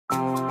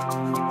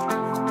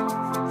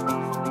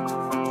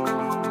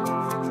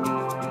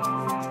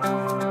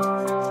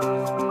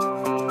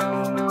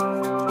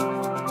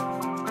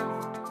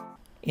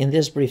In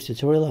this brief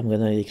tutorial, I'm going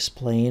to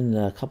explain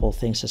a couple of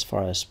things as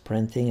far as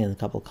printing and a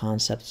couple of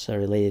concepts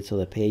related to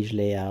the page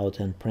layout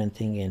and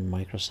printing in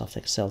Microsoft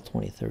Excel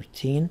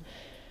 2013.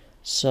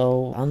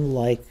 So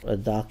unlike a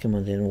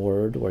document in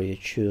Word where you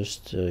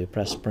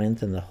press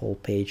print and the whole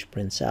page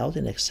prints out,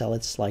 in Excel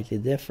it's slightly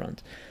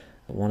different.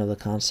 One of the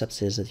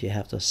concepts is that you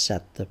have to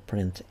set the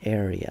print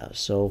area.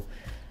 So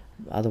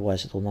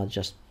otherwise it will not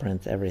just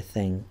print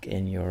everything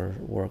in your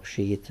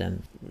worksheet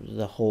and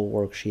the whole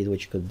worksheet,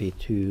 which could be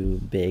too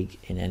big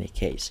in any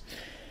case.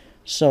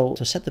 So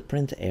to set the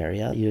print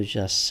area, you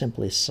just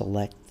simply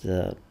select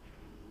the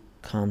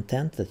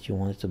content that you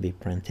want it to be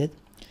printed,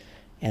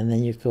 and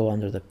then you go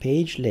under the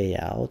page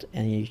layout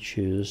and you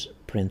choose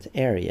print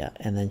area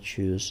and then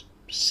choose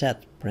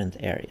set print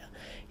area.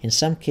 In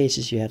some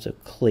cases you have to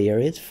clear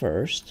it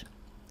first.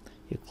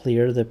 You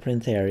clear the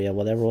print area,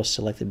 whatever was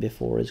selected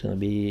before is going to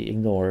be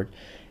ignored,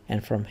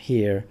 and from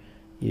here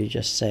you're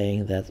just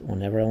saying that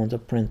whenever I want to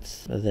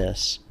print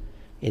this,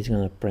 it's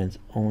going to print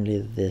only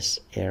this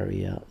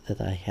area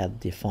that I had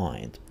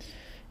defined.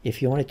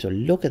 If you wanted to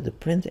look at the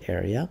print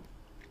area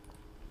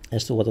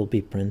as to what will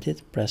be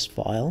printed, press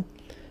File,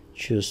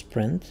 choose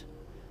Print,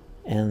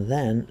 and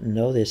then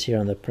notice here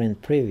on the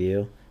print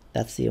preview,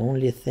 that's the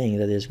only thing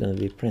that is going to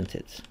be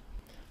printed,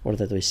 or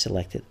that we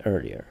selected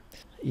earlier.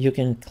 You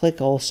can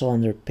click also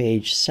under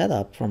Page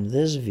Setup from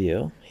this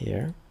view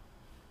here,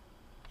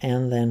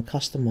 and then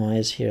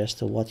customize here as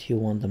to what you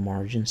want the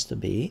margins to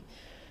be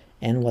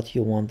and what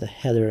you want the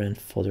header and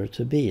footer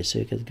to be. So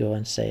you could go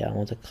and say, I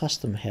want a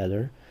custom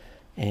header,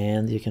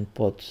 and you can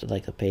put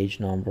like a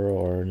page number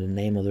or the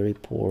name of the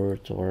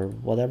report or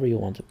whatever you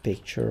want, a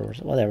picture or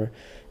whatever,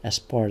 as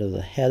part of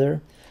the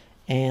header.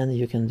 And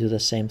you can do the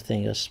same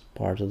thing as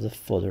part of the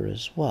footer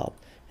as well.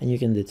 And you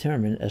can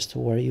determine as to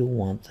where you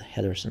want the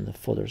headers and the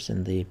footers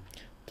in the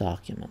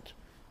document.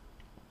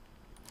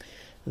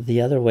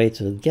 The other way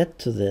to get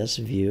to this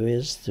view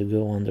is to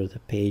go under the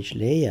page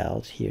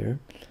layout here,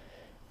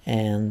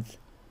 and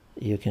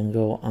you can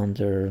go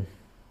under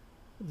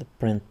the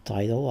print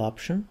title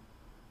option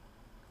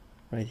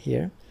right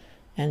here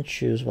and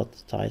choose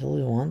what title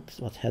you want,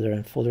 what header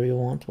and footer you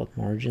want, what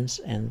margins,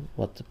 and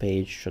what the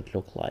page should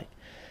look like.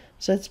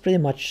 So it's pretty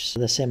much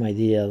the same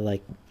idea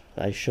like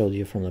I showed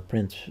you from the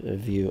print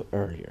view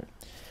earlier.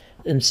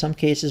 In some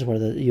cases where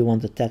you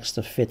want the text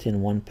to fit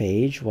in one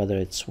page, whether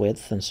it's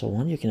width and so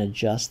on, you can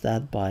adjust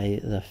that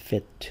by the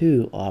Fit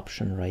To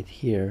option right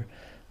here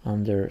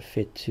under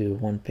Fit To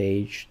one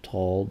page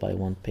tall by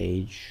one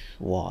page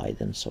wide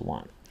and so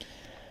on.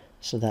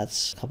 So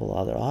that's a couple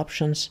other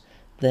options.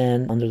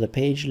 Then under the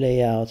page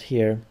layout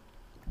here,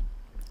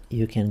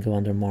 you can go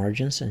under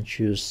margins and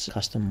choose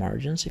custom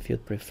margins if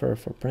you'd prefer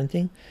for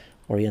printing.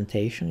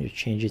 Orientation, you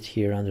change it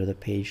here under the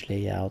page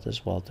layout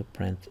as well to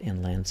print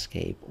in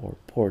landscape or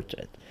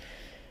portrait.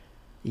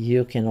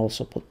 You can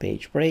also put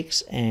page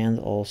breaks and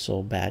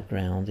also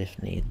background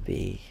if need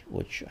be,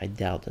 which I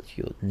doubt that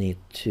you would need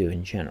to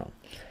in general.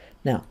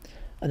 Now,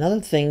 another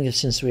thing,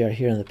 since we are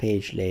here in the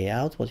page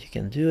layout, what you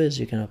can do is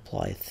you can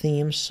apply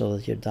themes so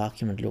that your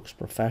document looks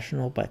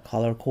professional by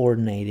color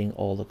coordinating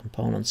all the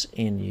components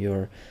in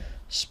your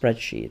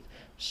spreadsheet.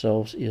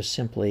 So you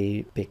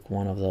simply pick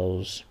one of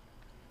those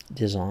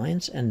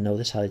designs and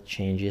notice how it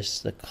changes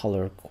the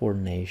color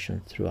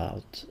coordination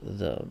throughout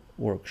the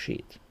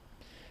worksheet.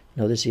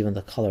 Notice even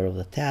the color of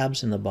the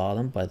tabs in the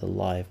bottom by the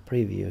live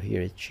preview here,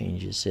 it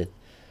changes it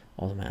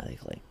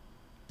automatically.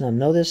 Now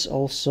notice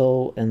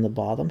also in the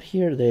bottom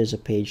here there's a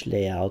page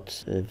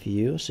layout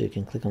view, so you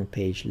can click on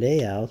page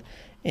layout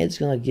and it's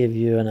going to give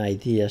you an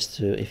idea as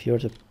to if you were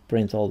to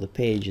print all the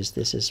pages,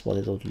 this is what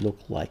it would look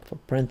like for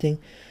printing.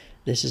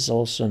 This is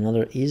also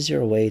another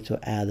easier way to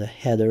add a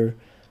header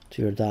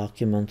to your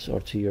document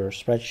or to your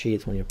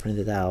spreadsheet when you print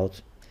it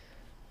out.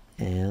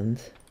 And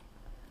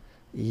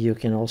you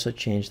can also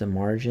change the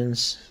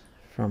margins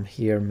from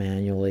here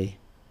manually,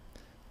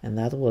 and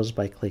that was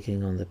by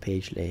clicking on the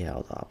page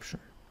layout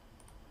option.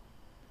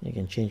 You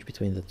can change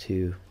between the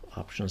two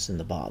options in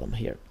the bottom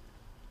here.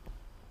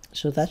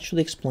 So that should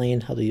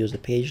explain how to use the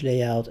page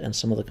layout and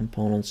some of the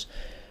components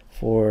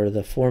for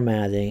the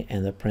formatting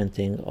and the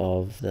printing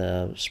of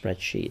the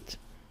spreadsheet.